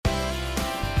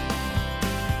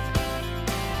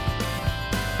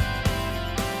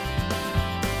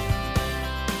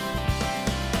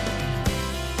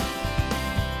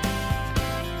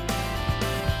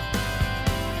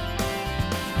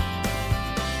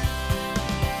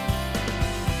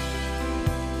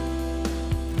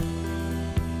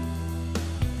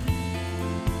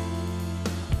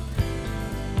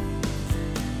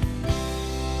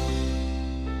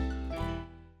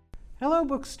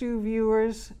Hello, Book Stew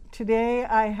viewers. Today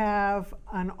I have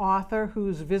an author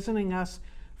who's visiting us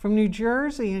from New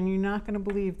Jersey, and you're not going to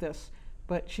believe this,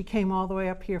 but she came all the way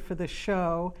up here for the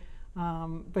show,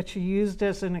 but she used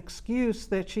as an excuse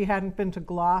that she hadn't been to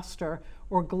Gloucester,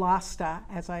 or Gloucester,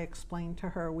 as I explained to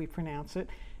her, we pronounce it.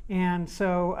 And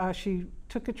so she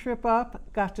took a trip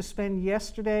up, got to spend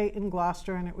yesterday in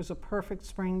Gloucester, and it was a perfect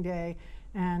spring day,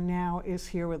 and now is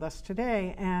here with us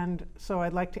today. And so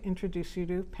I'd like to introduce you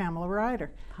to Pamela Ryder.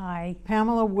 Hi.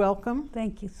 Pamela, welcome.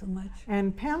 Thank you so much.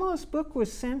 And Pamela's book was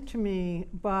sent to me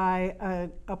by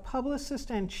a publicist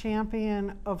and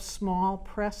champion of small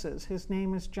presses. His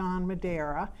name is John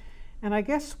Madeira. And I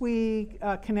guess we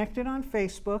connected on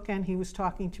Facebook, and he was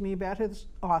talking to me about his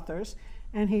authors.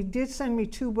 And he did send me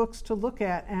 2 books to look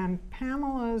at, and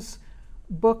Pamela's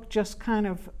book just kind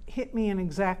of hit me in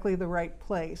exactly the right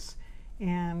place.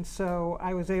 And so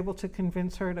I was able to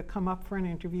convince her to come up for an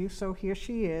interview, so here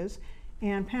she is.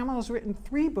 And Pamela's written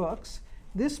 3 books.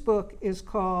 This book is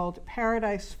called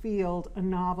Paradise Field, a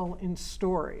Novel in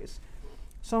Stories.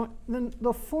 So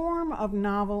the form of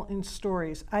novel in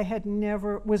stories I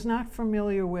was not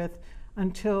familiar with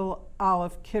until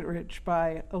Olive Kitteridge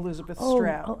by Elizabeth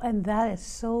Strout. Oh, and that is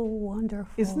so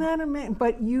wonderful. Isn't that amazing?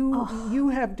 But you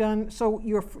have done, so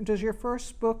does your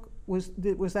first book, was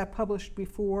that published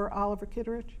before Oliver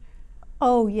Kitteridge?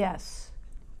 Oh, yes.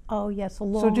 Oh, yes.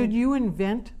 So did you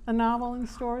invent a novel in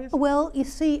stories? Well, you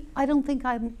see, I don't think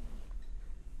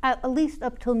at least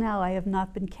up till now, I have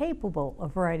not been capable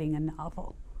of writing a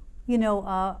novel. You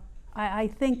know, I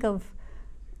think of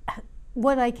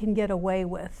what I can get away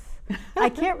with. I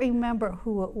can't remember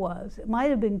who it was. It might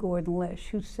have been Gordon Lish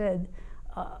who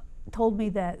told me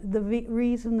that the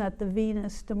reason that the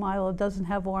Venus de Milo doesn't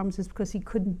have arms is because he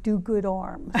couldn't do good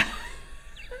arms.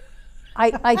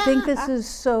 I think this is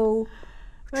so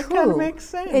that true. That kind of makes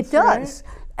sense. It does.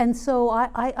 Right? And so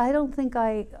I don't think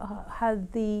I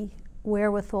had the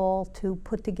wherewithal to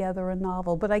put together a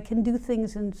novel, but I can do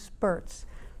things in spurts.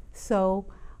 So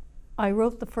I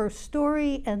wrote the first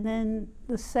story and then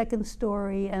the second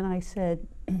story, and I said,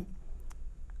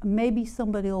 maybe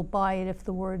somebody will buy it if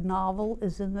the word novel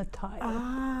is in the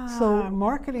title. So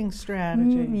marketing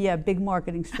strategy. Yeah, big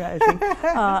marketing strategy.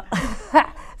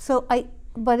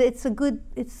 But it's a good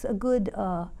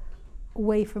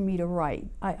way for me to write.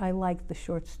 I like the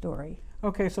short story.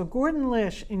 Okay, so Gordon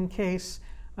Lish, in case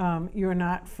you're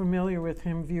not familiar with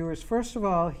him, viewers, first of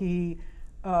all, he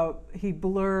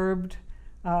blurbed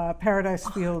Paradise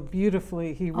Field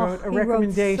beautifully. He wrote a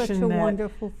recommendation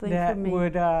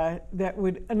that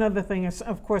would, another thing is,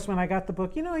 of course, when I got the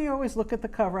book, you know, you always look at the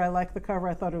cover. I liked the cover.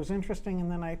 I thought it was interesting, and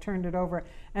then I turned it over,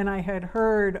 and I had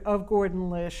heard of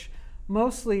Gordon Lish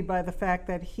mostly by the fact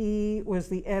that he was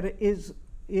the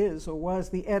was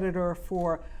the editor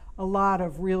for a lot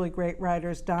of really great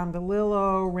writers: Don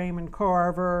DeLillo, Raymond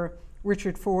Carver,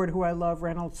 Richard Ford, who I love,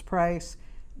 Reynolds Price,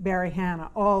 Barry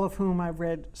Hannah, all of whom I've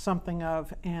read something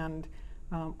of, and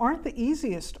aren't the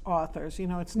easiest authors. You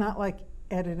know, it's not like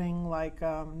editing like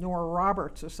Nora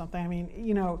Roberts or something. I mean,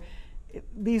 you know,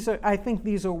 I think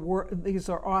these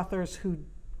are authors who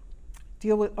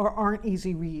deal with, or aren't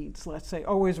easy reads, let's say,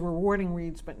 always rewarding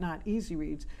reads, but not easy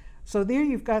reads. So there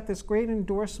you've got this great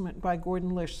endorsement by Gordon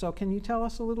Lish. So can you tell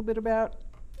us a little bit about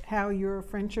how your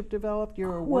friendship developed,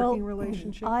 your working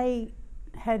relationship? I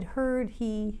had heard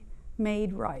he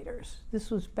made writers. This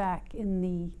was back in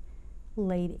the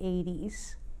late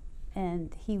 80s,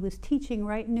 and he was teaching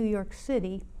right in New York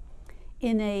City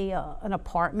in an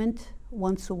apartment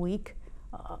once a week.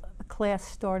 The class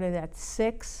started at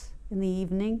 6 in the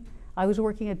evening. I was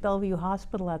working at Bellevue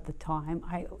Hospital at the time.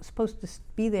 I was supposed to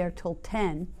be there till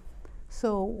 10,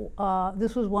 so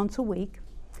this was once a week,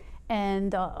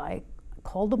 and I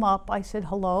called him up. I said,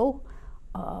 hello.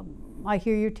 I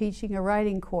hear you're teaching a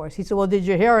writing course. He said, well, did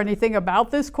you hear anything about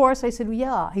this course? I said, well,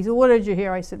 yeah. He said, what did you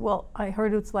hear? I said, well, I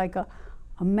heard it's like a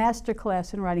master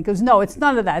class in writing. He goes, no, it's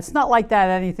none of that. It's not like that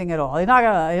anything at all. You're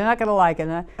not gonna like it.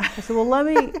 And I said, well,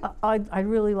 I'd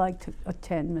really like to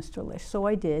attend, Mr. Lish. So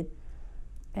I did.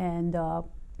 And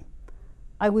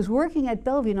I was working at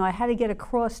Bellevue. I had to get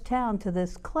across town to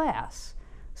this class.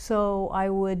 So I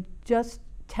would just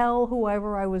tell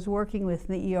whoever I was working with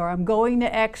in the ER, I'm going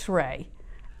to X-ray.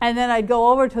 And then I'd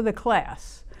go over to the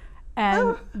class.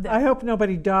 And I hope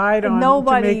nobody died on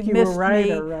nobody to make you missed a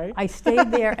writer, me. right? I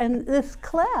stayed there. And this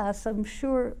class, I'm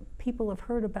sure people have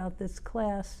heard about this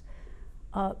class.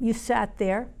 You sat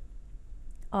there.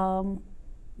 You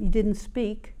didn't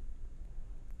speak.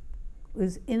 It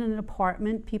was in an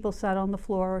apartment. People sat on the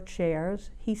floor or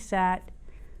chairs. He sat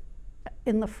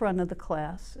in the front of the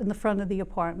class, in the front of the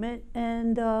apartment,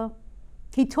 and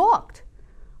he talked.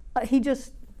 he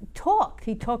just talked.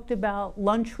 He talked about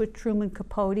Lunch with Truman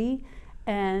Capote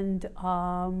and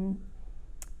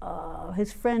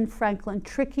his friend Franklin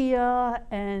Tricchia,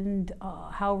 and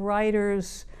how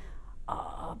writers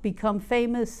become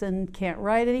famous and can't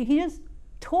write any. He just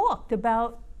talked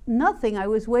about nothing. I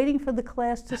was waiting for the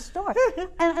class to start.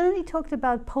 And then he talked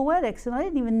about poetics, and I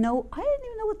didn't even know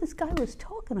what this guy was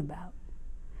talking about.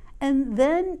 And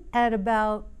then at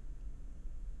about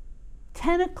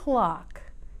 10 o'clock,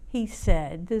 he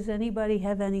said, does anybody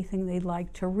have anything they'd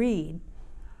like to read?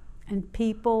 And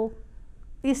people,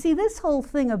 you see, this whole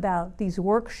thing about these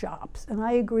workshops, and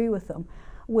I agree with them,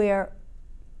 where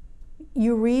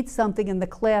you read something and the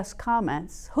class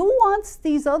comments. Who wants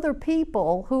these other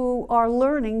people who are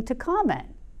learning to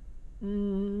comment?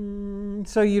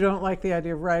 So you don't like the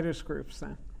idea of writers' groups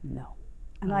then? No.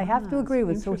 And I have to agree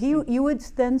with. So interesting. you would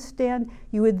then stand,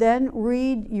 you would then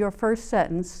read your first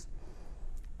sentence,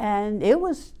 and it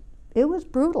was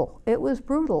brutal. It was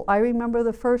brutal. I remember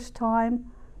the first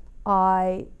time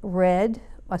I read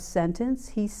a sentence,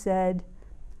 he said,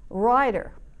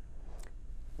 "Writer,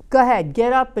 go ahead,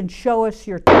 get up and show us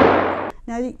your."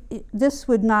 Now, this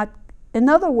would not, in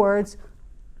other words,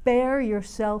 bear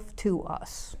yourself to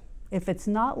us. If it's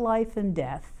not life and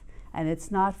death, and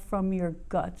it's not from your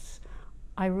guts,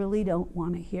 I really don't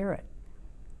want to hear it.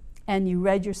 And you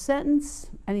read your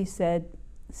sentence, and he said,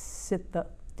 sit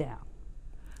down.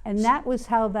 And that was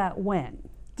how that went.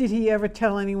 Did he ever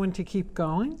tell anyone to keep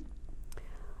going?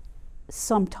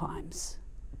 Sometimes.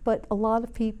 But a lot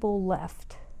of people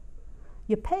left.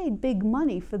 You paid big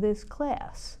money for this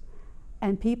class,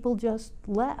 and people just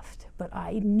left. But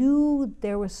I knew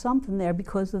there was something there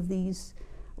because of these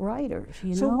writers,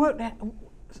 you know?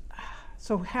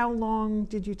 So how long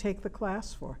did you take the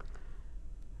class for?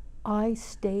 I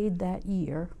stayed that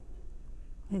year.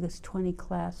 I think it's 20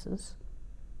 classes.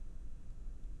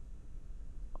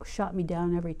 Shot me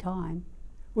down every time.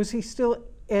 Was he still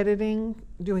editing,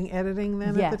 doing editing then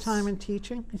at the Yes. time and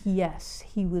teaching? Yes,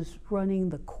 he was running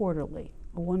the Quarterly,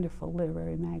 a wonderful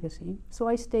literary magazine. So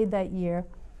I stayed that year.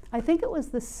 I think it was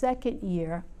the second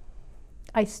year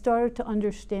I started to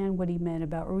understand what he meant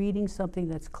about reading something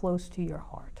that's close to your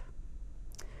heart.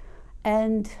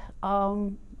 And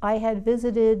I had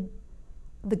visited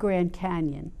the Grand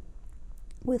Canyon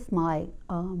with my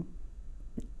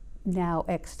now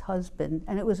ex-husband,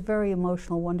 and it was a very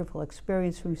emotional, wonderful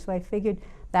experience for me. So I figured,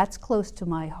 that's close to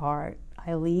my heart.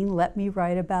 Eileen, let me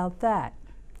write about that.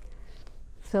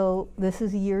 So this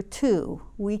is year 2.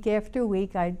 Week after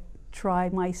week, I'd try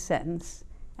my sentence,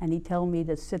 and he'd tell me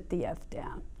to sit the F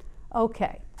down.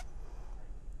 Okay.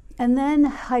 And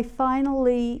then I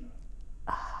finally,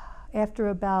 after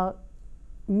about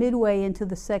midway into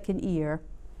the second year,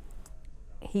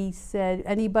 he said,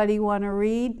 anybody want to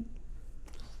read?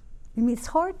 I mean, it's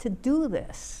hard to do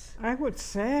this. I would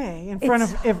say, in front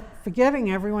of,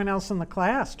 forgetting everyone else in the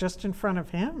class, just in front of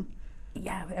him.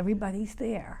 Yeah, everybody's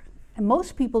there. And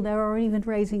most people there aren't even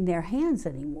raising their hands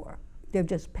anymore. They're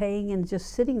just paying and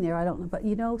just sitting there. I don't know, but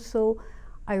you know, so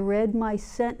I read my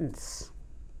sentence.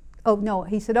 Oh no,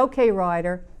 he said, okay,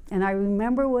 Ryder. And I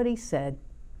remember what he said.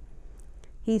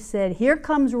 He said, here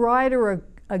comes Ryder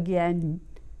again,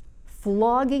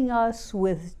 flogging us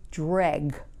with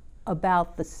dreg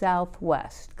about the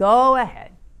Southwest. Go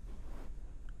ahead.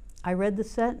 I read the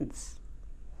sentence.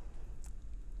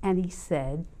 And he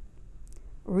said,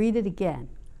 read it again.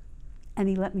 And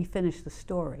he let me finish the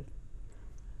story.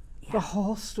 The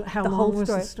whole story? How The long whole was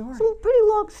story. the story? It's a pretty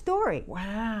long story.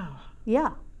 Wow.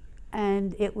 Yeah.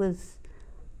 And it was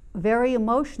very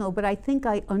emotional, but I think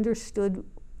I understood,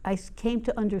 I came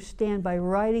to understand by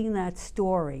writing that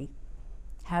story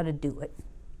how to do it.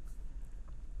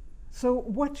 So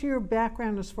what's your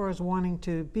background as far as wanting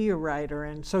to be a writer?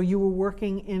 And so you were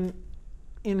working in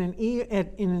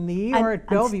the ER at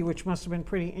Bellevue, which must have been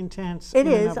pretty intense. It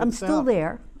in and is. of I'm itself. still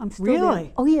there. I'm still Really?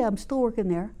 there. Oh yeah, I'm still working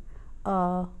there.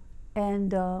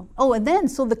 And then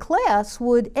so the class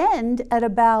would end at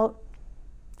about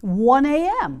 1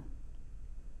 a.m.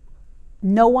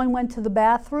 No one went to the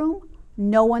bathroom.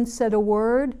 No one said a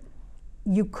word.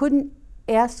 You couldn't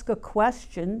ask a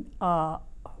question.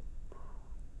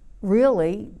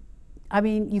 Really, I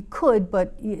mean, you could,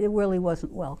 but it really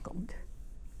wasn't welcomed.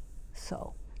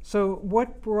 So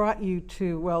what brought you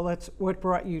to, what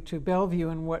brought you to Bellevue,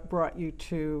 and what brought you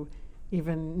to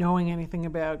even knowing anything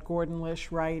about Gordon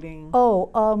Lish writing?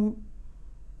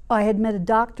 I had met a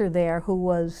doctor there who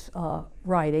was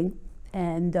writing,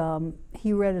 and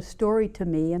he read a story to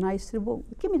me, and I said, well,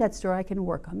 give me that story, I can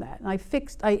work on that. And I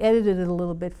edited it a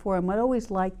little bit for him. I'd always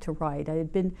liked to write. I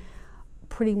had been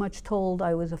pretty much told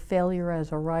I was a failure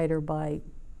as a writer by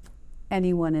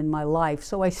anyone in my life,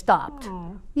 so I stopped.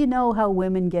 Oh. You know how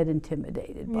women get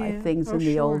intimidated by Yeah. things Oh, in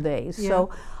the sure. old days. Yeah. So,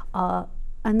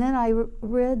 and then I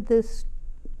read this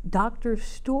doctor's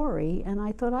story, and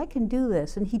I thought, I can do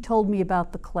this. And he told me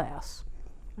about the class.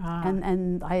 Ah.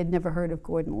 And I had never heard of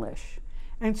Gordon Lish.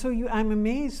 And so I'm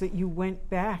amazed that you went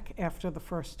back after the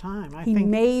first time. He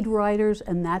made writers,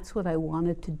 and that's what I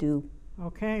wanted to do.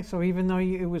 Okay, so even though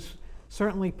it was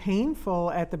certainly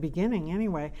painful at the beginning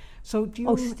anyway. So do you...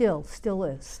 Oh, still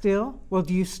is. Still? Well,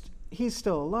 he's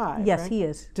still alive, Yes, right? he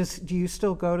is. Do you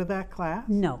still go to that class?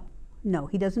 No,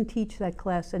 he doesn't teach that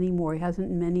class anymore. He hasn't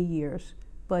in many years.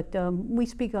 But we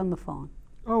speak on the phone.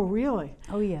 Oh, really?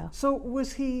 Oh, yeah. So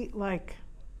was he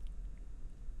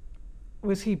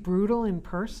brutal in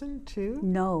person too?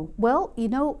 No. Well,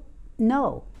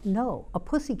 no. A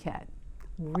pussycat.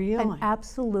 Really? An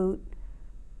absolute,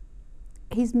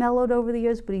 he's mellowed over the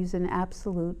years, but he's an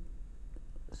absolute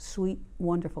sweet,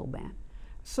 wonderful man.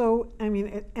 So, I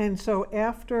mean, and so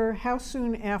how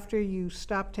soon after you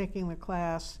stopped taking the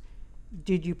class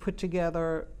did you put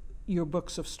together your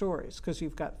books of stories? Because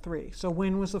you've got 3. So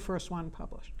when was the first one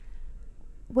published?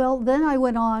 Well, then I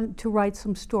went on to write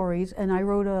some stories, and I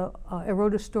wrote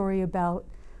a story about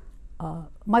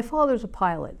my father's a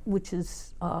pilot, which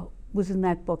was in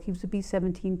that book. He was a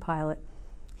B-17 pilot.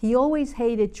 He always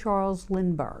hated Charles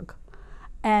Lindbergh,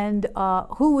 and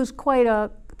who was quite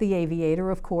the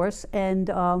aviator, of course. And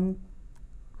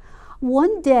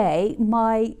one day,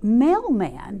 my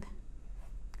mailman,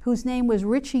 whose name was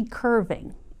Richie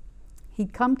Curving,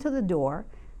 he'd come to the door,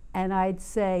 and I'd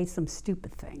say some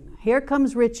stupid thing. Here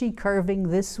comes Richie curving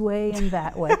this way and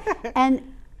that way.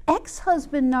 And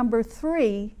ex-husband number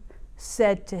 3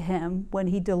 said to him when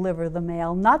he delivered the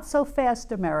mail, "Not so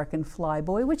fast, American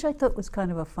flyboy," which I thought was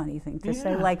kind of a funny thing to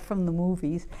say, like from the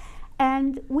movies.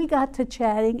 And we got to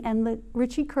chatting, and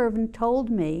Richie Curvin told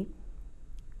me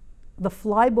the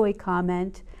flyboy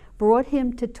comment brought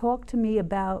him to talk to me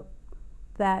about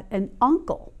that an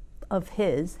uncle of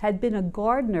his had been a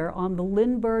gardener on the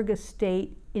Lindbergh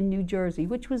estate in New Jersey,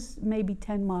 which was maybe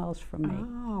 10 miles from me.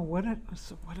 Oh, what a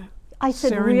I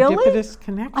said, serendipitous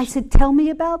connection. I said, tell me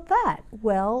about that.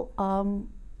 Well,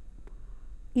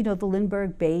 the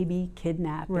Lindbergh baby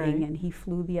kidnapping, right. And he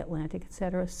flew the Atlantic,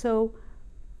 etc. So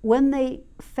when they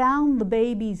found the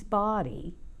baby's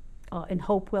body in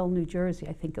Hopewell, New Jersey,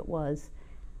 I think it was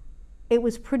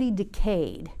pretty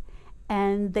decayed.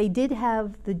 And they did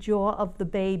have the jaw of the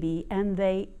baby, and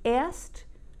they asked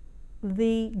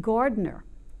the gardener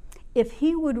if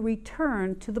he would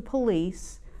return to the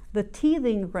police the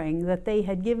teething ring that they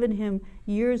had given him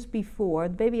years before.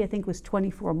 The baby, I think, was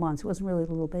 24 months. It wasn't really a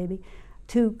little baby.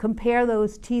 To compare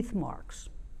those teeth marks.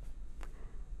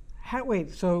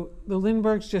 Wait, so the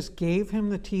Lindberghs just gave him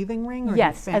the teething ring? Or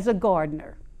yes, as a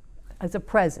gardener, as a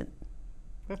present.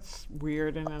 That's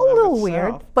weird in and A little of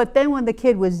weird, itself. but then when the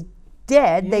kid was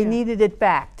dead, they Yeah. needed it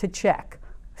back to check.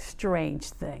 Strange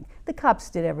thing. The cops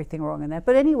did everything wrong in that.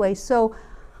 But anyway, so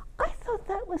I thought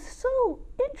that was so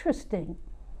interesting.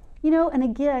 And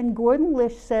again, Gordon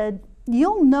Lish said,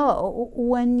 you'll know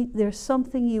when there's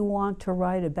something you want to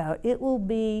write about. It will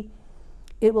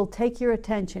take your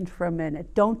attention for a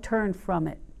minute. Don't turn from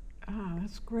it. Ah,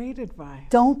 that's great advice.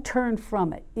 Don't turn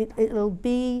from it.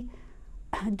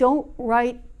 Don't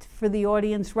write for the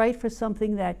audience, write for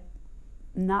something that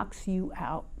knocks you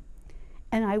out.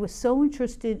 And I was so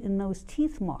interested in those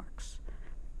teeth marks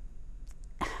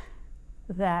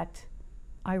that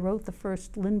I wrote the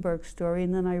first Lindbergh story,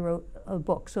 and then I wrote a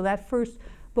book. So that first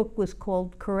book was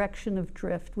called Correction of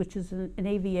Drift, which is an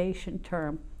aviation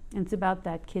term, and it's about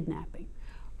that kidnapping.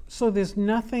 So there's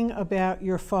nothing about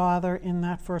your father in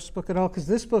that first book at all? Because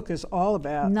this book is all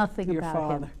about Nothing your about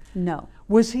father. him. No.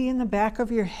 Was he in the back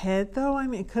of your head, though? I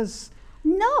mean, because...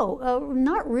 No,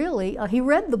 not really. He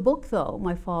read the book, though,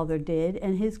 my father did,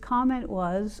 and his comment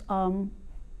was,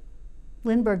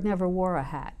 Lindbergh never wore a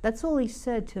hat. That's all he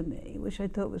said to me, which I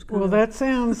thought was kind of... Well, that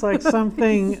sounds like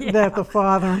something that the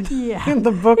father Yeah. in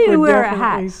the book He didn't would wear a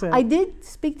definitely hat. say. I did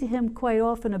speak to him quite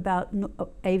often about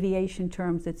aviation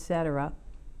terms, etc.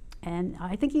 And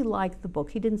I think he liked the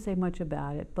book. He didn't say much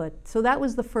about it. But so that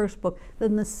was the first book.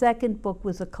 Then the second book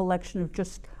was a collection of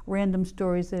just random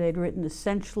stories that I'd written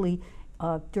essentially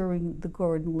during the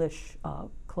Gordon Lish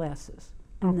classes.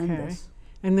 And Okay. then this.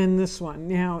 And then this one.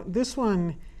 Now, this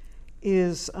one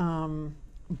is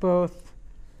both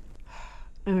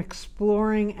an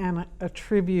exploring and a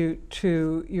tribute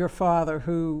to your father,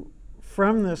 who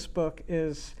from this book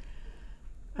is,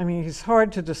 I mean, he's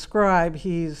hard to describe.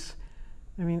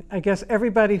 I guess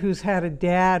everybody who's had a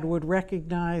dad would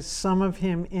recognize some of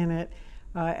him in it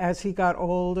as he got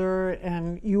older,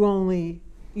 and you only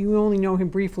you only know him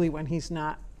briefly when he's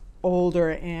not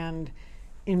older and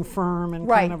infirm and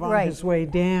Right, kind of on right. his way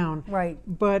down. Right.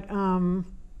 But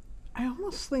I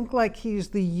almost think like he's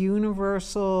the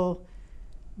universal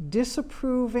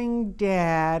disapproving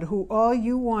dad who all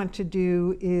you want to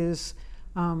do is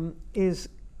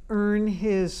earn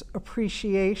his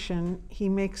appreciation. He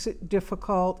makes it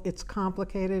difficult. It's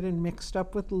complicated and mixed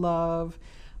up with love.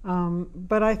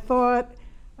 But I thought,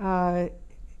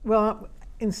 well,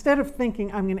 instead of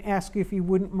thinking, I'm going to ask you if you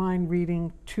wouldn't mind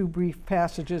reading two brief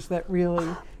passages that really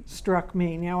struck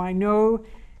me. Now, I know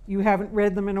you haven't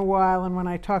read them in a while, and when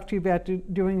I talked to you about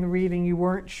doing the reading, you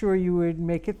weren't sure you would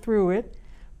make it through it,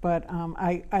 but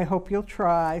I hope you'll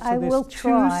try. So I will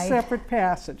try. Two separate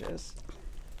passages.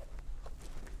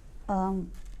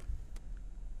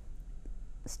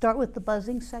 Start with the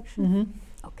buzzing section?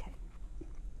 Mm-hmm. Okay.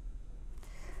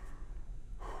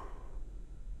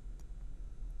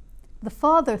 The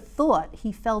father thought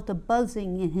he felt a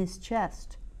buzzing in his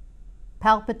chest.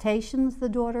 Palpitations, the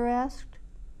daughter asked.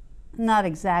 Not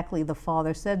exactly, the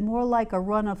father said, more like a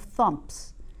run of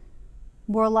thumps,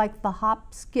 more like the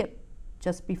hop-skip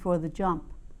just before the jump.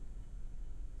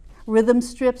 Rhythm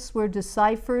strips were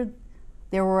deciphered.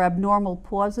 There were abnormal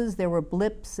pauses. There were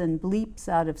blips and bleeps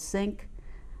out of sync.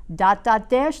 Dot, dot,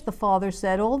 dash, the father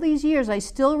said. All these years I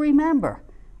still remember.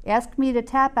 Asked me to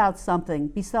tap out something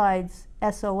besides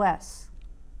SOS.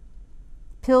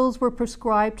 Pills were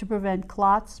prescribed to prevent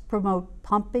clots, promote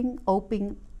pumping,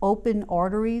 open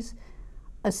arteries,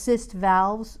 assist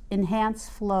valves, enhance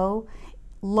flow,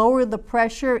 lower the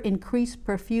pressure, increase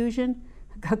perfusion.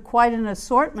 Quite an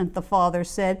assortment, the father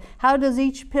said. How does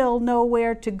each pill know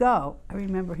where to go? I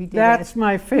remember he did That's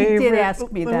my favorite. He did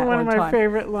ask me that one of my time.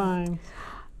 favorite lines.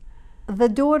 The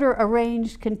daughter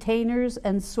arranged containers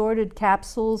and sorted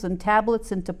capsules and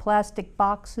tablets into plastic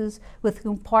boxes with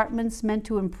compartments meant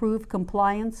to improve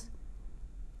compliance.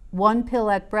 1 pill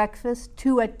at breakfast,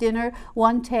 2 at dinner,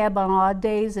 1 tab on odd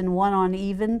days and 1 on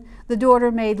even. The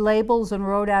daughter made labels and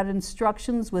wrote out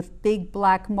instructions with big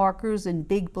black markers in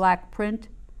big black print.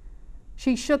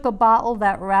 She shook a bottle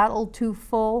that rattled too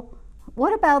full.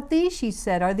 What about these, she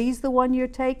said. Are these the one you're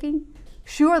taking?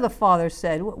 Sure, the father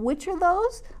said. Which are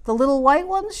those? The little white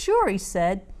ones? Sure, he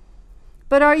said.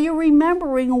 But are you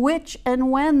remembering which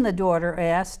and when, the daughter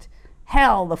asked.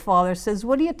 Hell, the father says,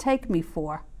 what do you take me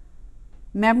for?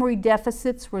 Memory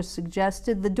deficits were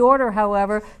suggested. The daughter,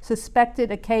 however,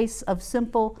 suspected a case of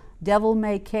simple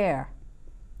devil-may-care.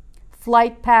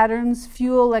 Flight patterns,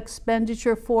 fuel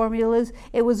expenditure formulas,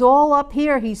 it was all up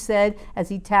here, he said as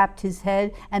he tapped his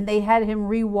head, and they had him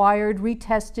rewired,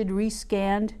 retested,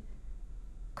 rescanned.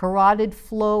 Carotid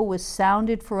flow was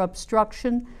sounded for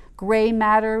obstruction. Gray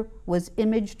matter was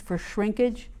imaged for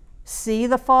shrinkage. See,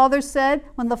 the father said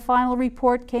when the final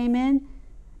report came in.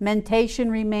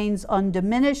 Mentation remains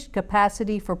undiminished,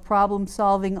 capacity for problem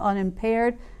solving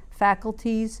unimpaired,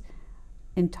 faculties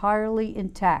entirely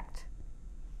intact.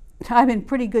 I'm in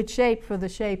pretty good shape for the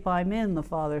shape I'm in, the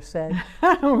father said.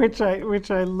 which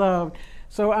I loved.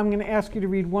 So I'm going to ask you to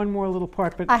read one more little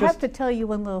part, but I have to tell you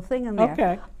one little thing in there.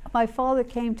 Okay. My father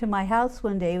came to my house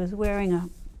one day. He was wearing a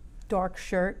dark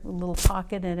shirt with a little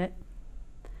pocket in it.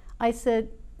 I said,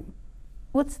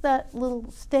 what's that little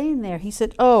stain there? He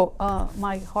said,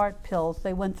 my heart pills,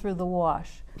 they went through the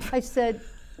wash. I said,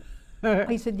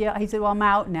 he said, yeah. He said, well, I'm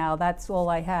out now. That's all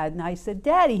I had. And I said,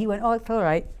 Daddy. He went, oh, it's all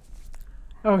right.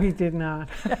 Oh, he did not.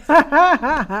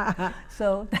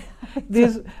 So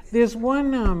there's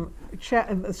one,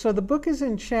 so the book is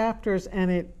in chapters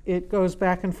and it goes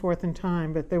back and forth in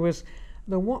time, but there was,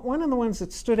 one of the ones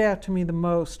that stood out to me the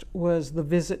most was the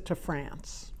visit to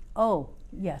France. Oh,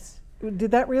 yes. Did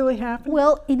that really happen?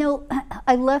 Well, you know,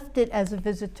 I left it as a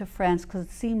visit to France because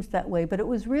it seems that way, but it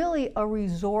was really a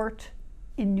resort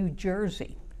in New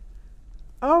Jersey.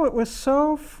 Oh, it was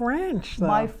so French, though.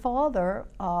 My father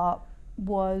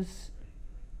was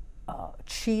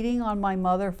cheating on my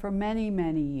mother for many,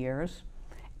 many years,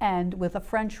 and with a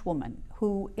French woman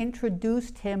who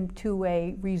introduced him to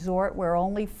a resort where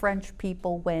only French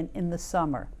people went in the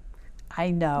summer.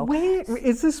 I know. Wait,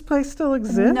 is this place still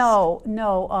exist? No.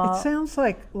 It sounds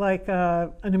like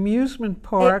an amusement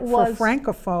park for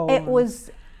Francophones. It was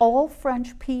all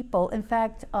French people. In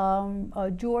fact,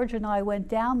 George and I went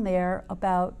down there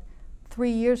about 3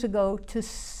 years ago to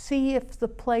see if the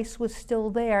place was still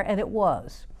there, and it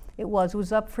was. It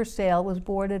was up for sale, it was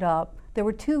boarded up. There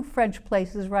were 2 French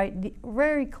places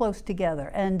very close together,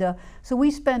 and so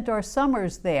we spent our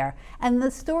summers there. And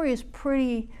the story is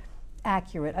pretty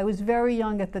accurate. I was very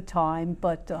young at the time,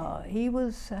 but he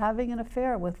was having an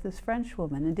affair with this French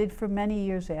woman and did for many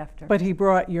years after. But he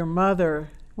brought your mother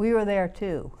We were there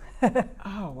too.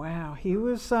 Oh, wow. He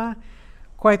was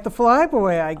quite the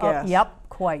flyboy, I guess. Yep,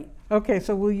 quite. Okay,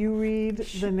 so will you read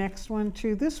the next one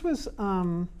too? This was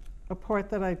a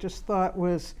part that I just thought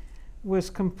was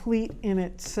complete in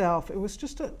itself. It was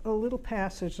just a little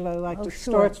passage that I liked. Oh, It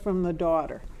sure. starts from the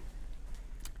daughter.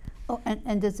 Oh,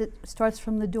 and does it starts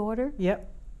from the daughter?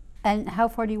 Yep, And how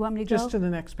far do you want me to go? just to the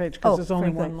next page, because Oh, there's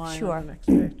only very one good. line Sure. on the next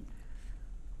page.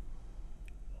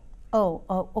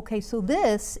 Oh, okay. So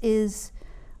this is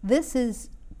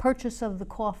purchase of the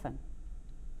coffin.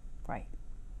 Right.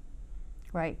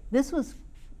 Right. This was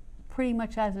pretty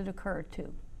much as it occurred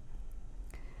too.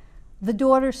 The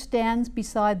daughter stands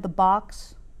beside the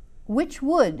box. Which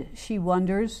wood, she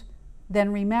wonders,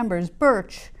 then remembers.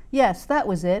 Birch. Yes, that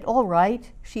was it. All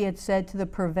right, she had said to the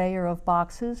purveyor of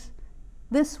boxes.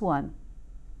 This one.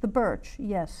 The birch,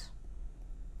 yes.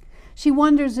 She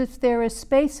wonders if there is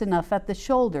space enough at the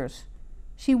shoulders.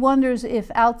 She wonders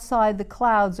if outside the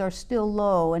clouds are still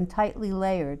low and tightly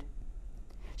layered.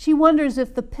 She wonders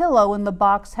if the pillow in the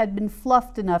box had been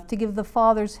fluffed enough to give the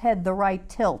father's head the right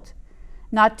tilt,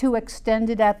 not too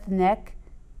extended at the neck,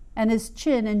 and his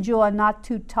chin and jaw not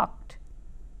too tucked.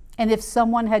 And if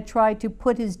someone had tried to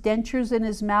put his dentures in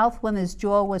his mouth when his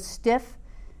jaw was stiff,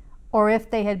 or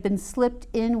if they had been slipped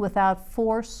in without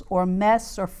force or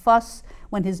mess or fuss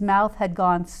when his mouth had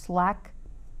gone slack,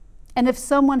 and if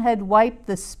someone had wiped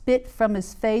the spit from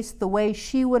his face the way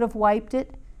she would have wiped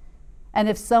it, and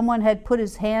if someone had put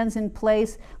his hands in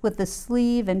place with the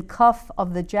sleeve and cuff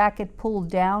of the jacket pulled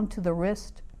down to the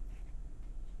wrist.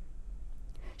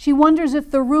 She wonders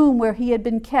if the room where he had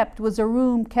been kept was a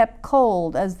room kept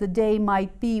cold as the day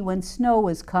might be when snow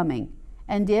was coming,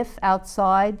 and if,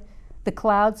 outside, the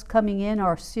clouds coming in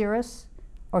are cirrus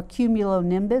or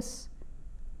cumulonimbus,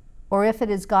 or if it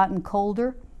has gotten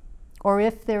colder, or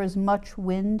if there is much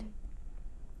wind.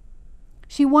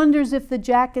 She wonders if the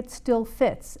jacket still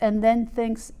fits, and then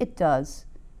thinks it does.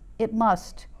 It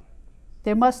must.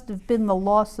 There must have been the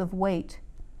loss of weight.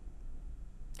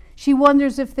 She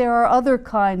wonders if there are other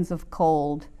kinds of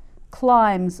cold,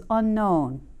 climes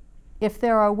unknown, if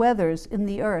there are weathers in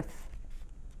the earth.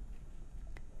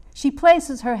 She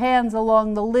places her hands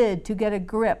along the lid to get a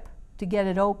grip, to get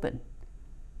it open,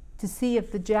 to see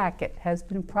if the jacket has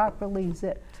been properly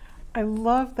zipped. I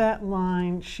love that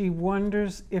line. She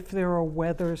wonders if there are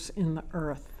weathers in the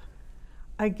earth.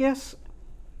 I guess,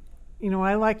 you know,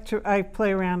 I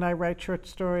play around, I write short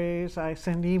stories, I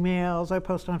send emails, I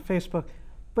post on Facebook,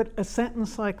 but a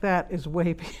sentence like that is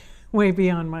way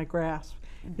beyond my grasp.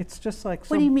 It's just like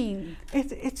What do you mean?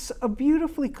 It's a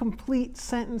beautifully complete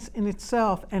sentence in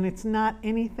itself, and it's not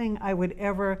anything I would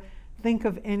ever think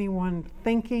of anyone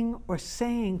thinking or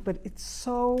saying, but it's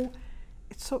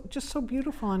just so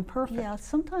beautiful and perfect. Yeah,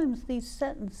 sometimes these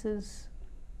sentences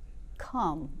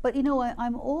come, but you know,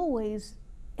 I'm always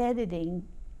editing.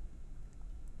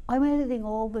 I'm editing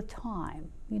all the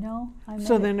time, you know?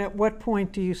 So then at what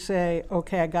point do you say,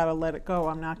 okay, I gotta let it go,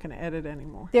 I'm not gonna edit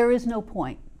anymore? There is no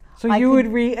point. So you would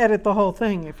re-edit the whole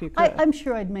thing if you could? I'm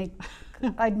sure I'd make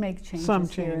changes, Some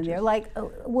here and changes. there. Like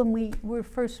when we were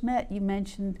first met, you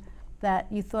mentioned that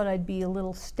you thought I'd be a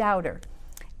little stouter.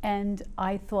 And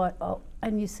I thought, oh,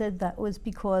 and you said that was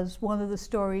because one of the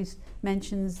stories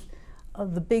mentions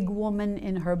the big woman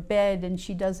in her bed and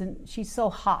she's so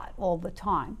hot all the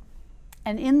time.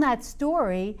 And in that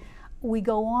story, we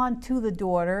go on to the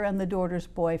daughter and the daughter's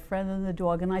boyfriend and the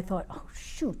dog, and I thought, oh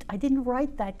shoot, I didn't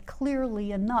write that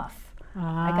clearly enough.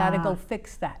 I got to go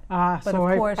fix that. But so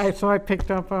of course, so I picked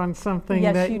up on something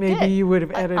yes, that you maybe did. you would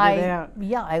have edited out.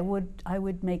 Yeah, I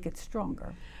would make it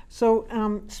stronger.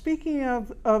 So speaking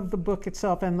of the book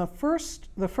itself, and the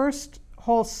first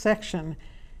whole section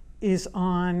is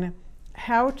on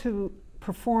how to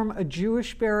perform a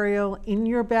Jewish burial in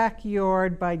your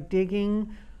backyard by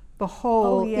digging the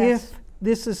hole, yes. if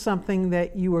this is something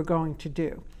that you are going to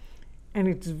do. And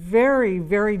it's very,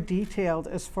 very detailed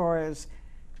as far as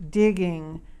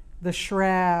digging, the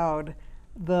shroud,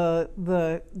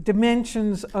 the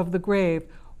dimensions of the grave.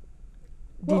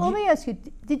 Well, let me ask you,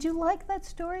 did you like that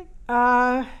story?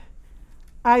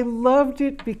 I loved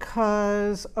it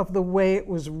because of the way it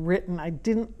was written. I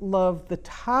didn't love the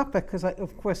topic because,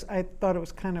 of course, I thought it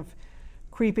was kind of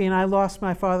creepy. And I lost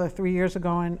my father 3 years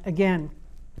ago, and again,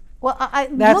 Well,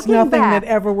 that's looking nothing back, that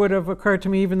ever would have occurred to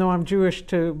me, even though I'm Jewish,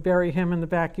 to bury him in the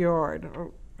backyard.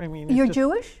 I mean, it's You're just,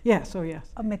 Jewish? Yes, oh yes.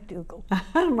 A McDougal.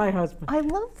 My husband. I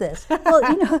love this. Well,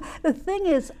 you know, the thing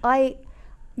is, I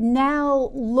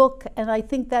now look, and I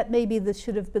think that maybe this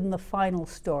should have been the final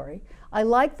story. I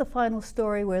like the final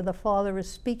story where the father is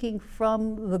speaking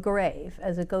from the grave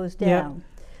as it goes down.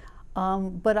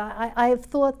 But I have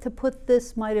thought to put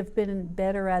this might have been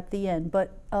better at the end.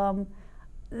 But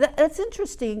that's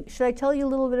interesting. Should I tell you a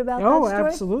little bit about that story? Oh,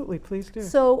 absolutely. Please do.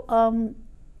 So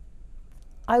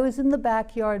I was in the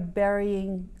backyard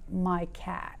burying my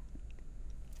cat.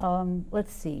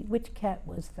 Let's see, which cat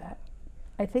was that?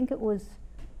 I think it was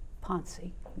Ponce,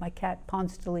 my cat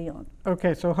Ponce de Leon.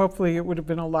 Okay, so hopefully it would have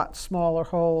been a lot smaller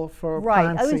hole for Right,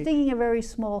 Ponce. I was digging a very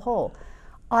small hole.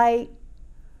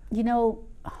 You know,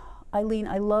 Eileen,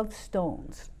 I love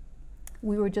stones.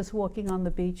 We were just walking on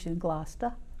the beach in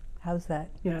Gloucester. How's that?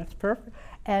 Yeah, it's perfect.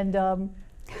 And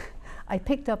I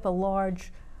picked up a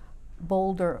large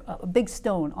boulder, a big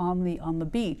stone on the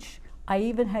beach. I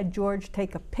even had George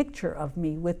take a picture of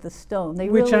me with the stone.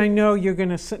 Which I know you're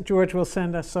going to, George will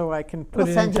send us so I can put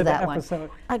it into the episode.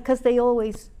 Because they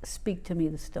always speak to me,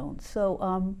 the stones.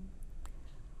 So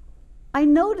I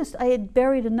noticed I had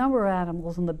buried a number of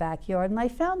animals in the backyard, and I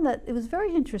found that it was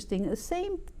very interesting. The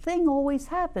same thing always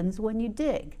happens when you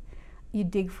dig. You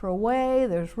dig for a way,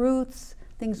 there's roots,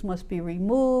 things must be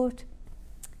removed.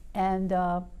 And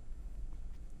I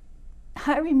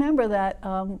remember that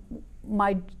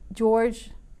my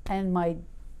George and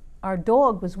our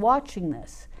dog was watching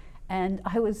this, and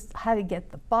I had to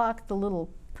get the little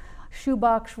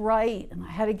shoebox right, and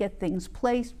I had to get things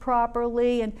placed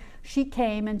properly. And she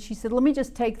came and she said, "Let me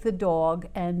just take the dog,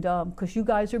 and because you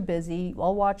guys are busy,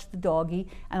 I'll watch the doggy,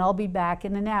 and I'll be back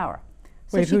in an hour."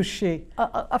 So Wait, who's she?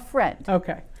 A friend.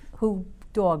 Okay. Who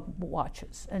dog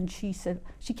watches, and she said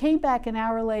she came back an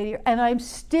hour later, and I'm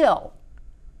still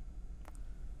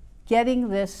getting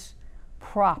this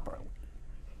properly.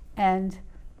 And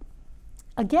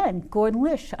again, Gordon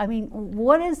Lish, I mean,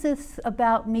 what is this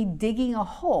about me digging a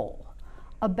hole,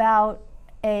 about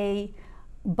a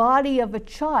body of a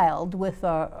child with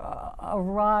a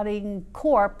rotting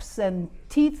corpse and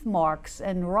teeth marks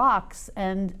and rocks?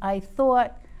 And I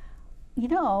thought, you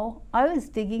know, I was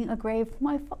digging a grave for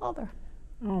my father.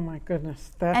 Oh my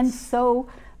goodness. And so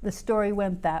the story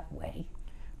went that way.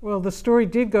 Well, the story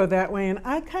did go that way, and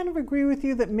I kind of agree with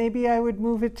you that maybe I would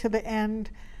move it to the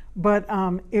end, but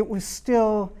it was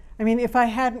still, I mean, if I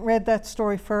hadn't read that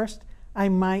story first, I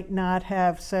might not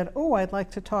have said, oh, I'd like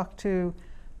to talk to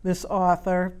this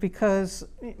author, because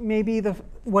maybe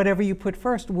whatever you put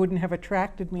first wouldn't have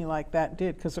attracted me like that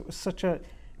did, because it was it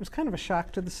was kind of a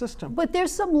shock to the system. But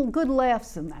there's some good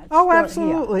laughs in that. Oh, story.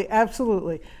 absolutely, yeah.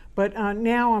 Absolutely. But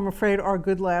now I'm afraid our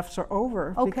good laughs are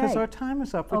over, because our time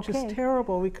is up, which is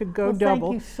terrible. We could go double.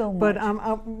 Thank you so much.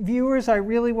 But viewers, I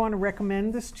really want to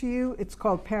recommend this to you. It's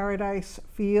called Paradise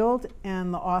Field,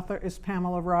 and the author is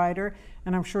Pamela Ryder,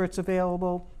 and I'm sure it's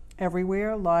available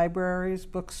everywhere, libraries,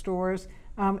 bookstores.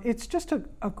 It's just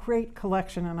a great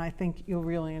collection, and I think you'll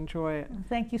really enjoy it.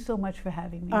 Thank you so much for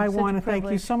having me. I want to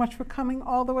thank you so much for coming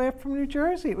all the way up from New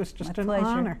Jersey. It was just an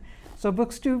honor. So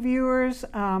Book Stew viewers,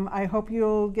 I hope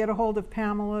you'll get a hold of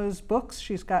Pamela's books.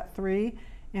 She's got 3.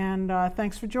 And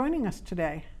thanks for joining us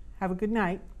today. Have a good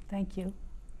night. Thank you.